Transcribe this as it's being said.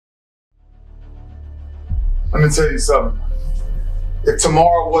Let me tell you something. If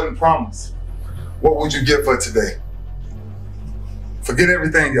tomorrow wasn't promised, what would you give for today? Forget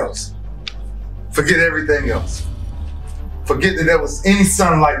everything else. Forget everything else. Forget that there was any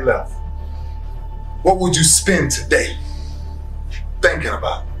sunlight left. What would you spend today thinking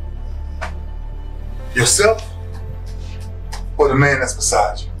about? Yourself or the man that's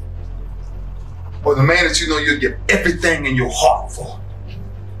beside you? Or the man that you know you'll give everything in your heart for?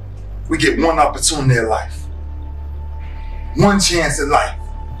 We get one opportunity in life, one chance in life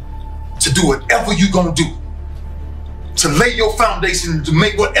to do whatever you're gonna do, to lay your foundation, to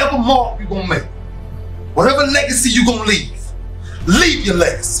make whatever mark you're gonna make, whatever legacy you're gonna leave your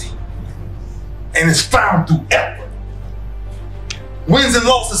legacy. And it's found through effort. Wins and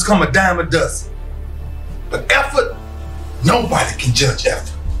losses come a dime a dozen. But effort, nobody can judge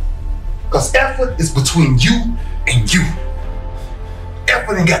effort. Because effort is between you and you.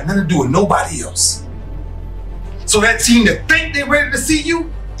 Effort ain't got nothing to do with nobody else. So that team that think they're ready to see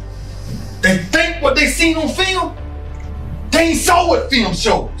you, they think what they seen on film, they ain't saw what film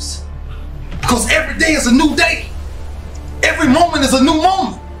shows. Because every day is a new day. Every moment is a new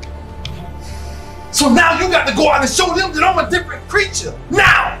moment. So now you got to go out and show them that I'm a different creature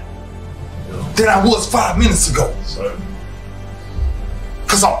now than I was 5 minutes ago.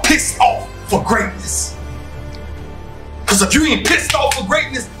 Because I'm pissed off for greatness. Because if you ain't pissed off for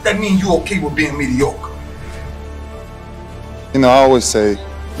greatness, that means you okay with being mediocre. You know, I always say,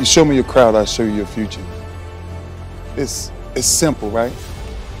 you show me your crowd, I'll show you your future. It's simple, right?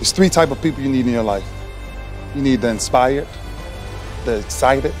 There's 3 types of people you need in your life. You need the inspired, the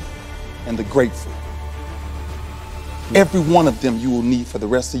excited, and the grateful. Every one of them you will need for the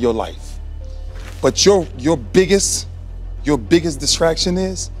rest of your life. But your biggest distraction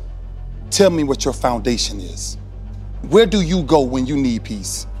is, tell me what your foundation is. Where do you go when you need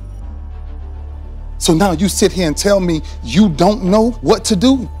peace? So now you sit here and tell me you don't know what to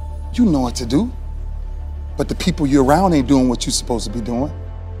do. You know what to do. But the people you're around ain't doing what you're supposed to be doing.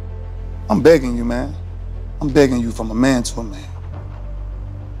 I'm begging you, man. I'm begging you from a man to a man.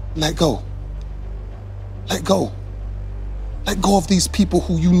 Let go. Let go. Let go of these people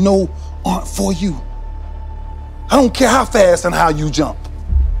who you know aren't for you. I don't care how fast and how you jump.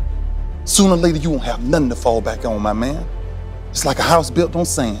 Sooner or later, you won't have nothing to fall back on, my man. It's like a house built on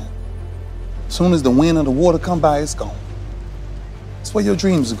sand. As soon as the wind and the water come by, it's gone. It's where your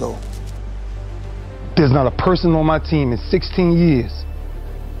dreams go. There's not a person on my team in 16 years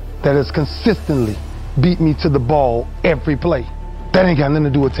that has consistently beat me to the ball every play. That ain't got nothing to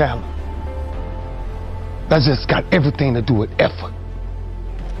do with talent. That's just got everything to do with effort.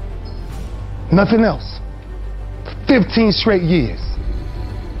 Nothing else. 15 straight years.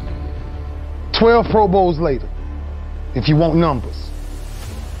 12 Pro Bowls later, if you want numbers.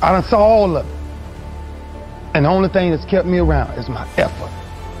 I done saw all of it. And the only thing that's kept me around is my effort.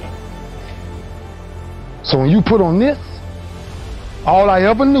 So when you put on this, all I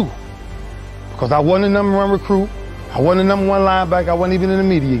ever knew, because I wasn't the #1 recruit, I wasn't the #1 linebacker, I wasn't even in the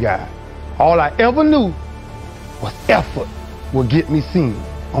media guy. All I ever knew was effort will get me seen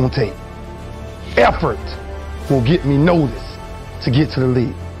on tape. Effort will get me noticed to get to the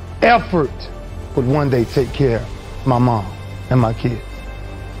league. Effort would one day take care of my mom and my kids.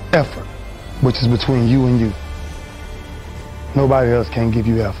 Effort, which is between you and you. Nobody else can give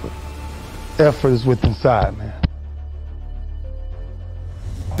you effort. Effort is within inside, man.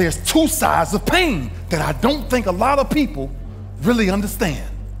 There's 2 sides of pain that I don't think a lot of people really understand,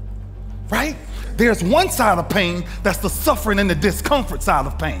 right? There's one side of pain that's the suffering and the discomfort side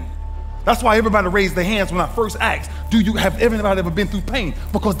of pain. That's why everybody raised their hands when I first asked, have everybody ever been through pain?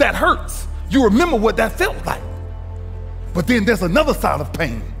 Because that hurts. You remember what that felt like. But then there's another side of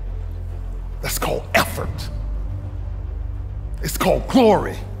pain that's called effort. It's called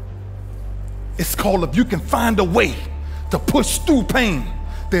glory. It's called, if you can find a way to push through pain,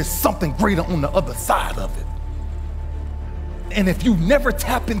 there's something greater on the other side of it. And if you never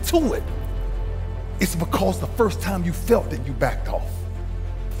tap into it, it's because the first time you felt it, you backed off.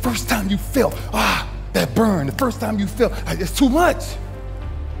 First time you felt, that burn, the first time you felt, it's too much.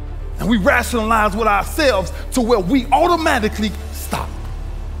 And we rationalize with ourselves to where we automatically stop.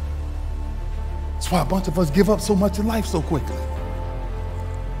 That's why a bunch of us give up so much in life so quickly.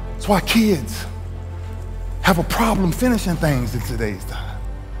 That's why kids have a problem finishing things in today's time.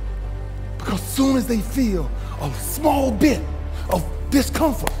 Because as soon as they feel a small bit of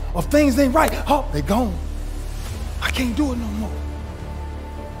discomfort, of things ain't right, they're gone. I can't do it no more.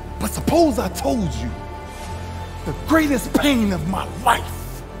 But suppose I told you the greatest pain of my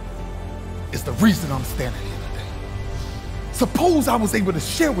life is the reason I'm standing here today. Suppose I was able to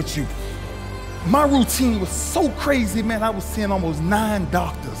share with you my routine was so crazy, man. I was seeing almost 9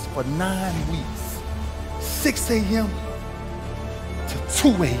 doctors for 9 weeks. 6 a.m. to 2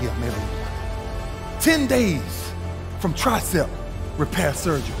 a.m. every morning. 10 days from tricep repair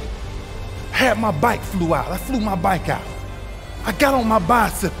surgery. Had my bike flew out. I flew my bike out. I got on my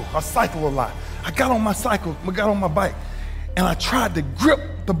bicycle. I cycle a lot. I got on my bike, and I tried to grip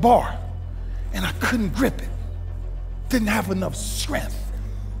the bar, and I couldn't grip it. Didn't have enough strength.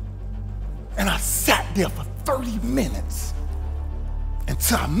 And I sat there for 30 minutes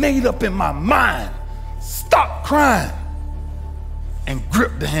until I made up in my mind, stop crying, and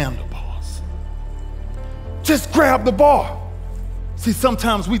grip the handlebars. Just grab the bar. See,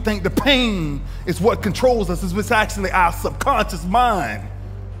 sometimes we think the pain is what controls us. It's actually our subconscious mind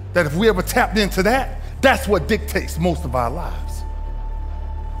that if we ever tapped into that, that's what dictates most of our lives.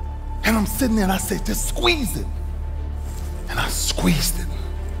 And I'm sitting there and I said, just squeeze it. And I squeezed it.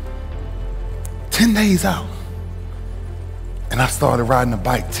 10 days out. And I started riding a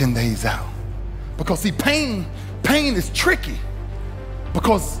bike 10 days out. Because see, pain is tricky.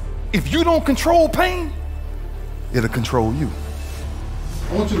 Because if you don't control pain, it'll control you.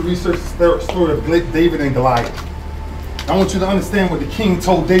 I want you to research the story of David and Goliath. I want you to understand what the king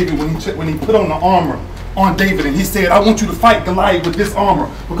told David when he put on the armor on David, and he said, I want you to fight Goliath with this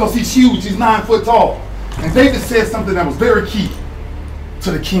armor because he's huge, he's 9 foot tall. And David said something that was very key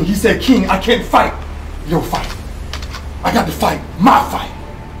to the king. He said, King, I can't fight your fight. I got to fight my fight.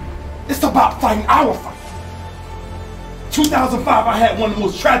 It's about fighting our fight. 2005, I had one of the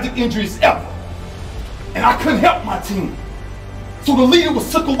most tragic injuries ever. And I couldn't help my team. So the leader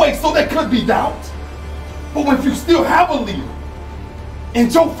was took away, so there could be doubt. But if you still have a leader,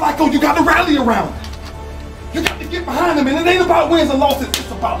 and Joe Flacco, you got to rally around him. You got to get behind him, and it ain't about wins and losses,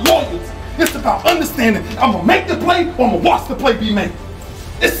 it's about loyalty. It's about understanding, I'm gonna make the play, or I'm gonna watch the play be made.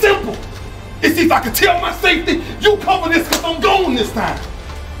 It's simple. It's if I can tell my safety, you cover this because I'm gone this time.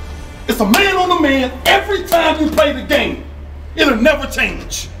 It's a man on a man every time you play the game. It'll never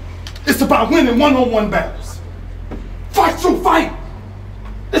change. It's about winning one-on-one battles. Fight your fight.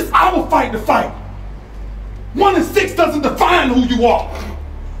 It's our fight to fight. 1 and 6 doesn't define who you are.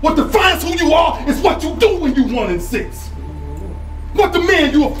 What defines who you are is what you do when you 1 and 6. What the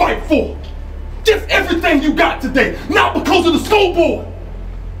man you will fight for. Just everything you got today. Not because of the scoreboard,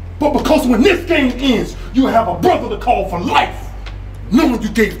 but because when this game ends, you have a brother to call for life, knowing you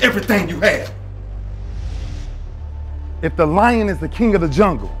gave everything you had. If the lion is the king of the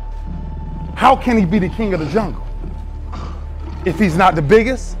jungle, how can he be the king of the jungle? If he's not the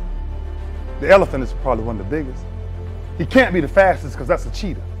biggest, the elephant is probably one of the biggest. He can't be the fastest because that's a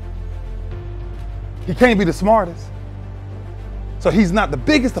cheetah. He can't be the smartest. So he's not the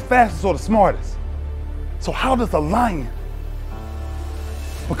biggest, the fastest, or the smartest. So how does a lion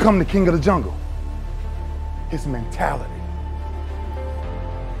become the king of the jungle? His mentality.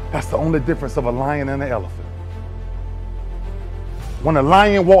 That's the only difference of a lion and an elephant. When a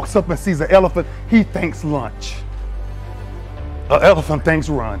lion walks up and sees an elephant, he thinks lunch. An elephant thinks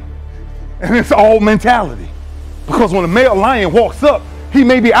run. And it's all mentality. Because when a male lion walks up, he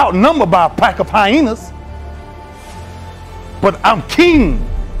may be outnumbered by a pack of hyenas, but I'm king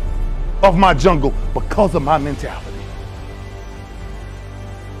of my jungle because of my mentality.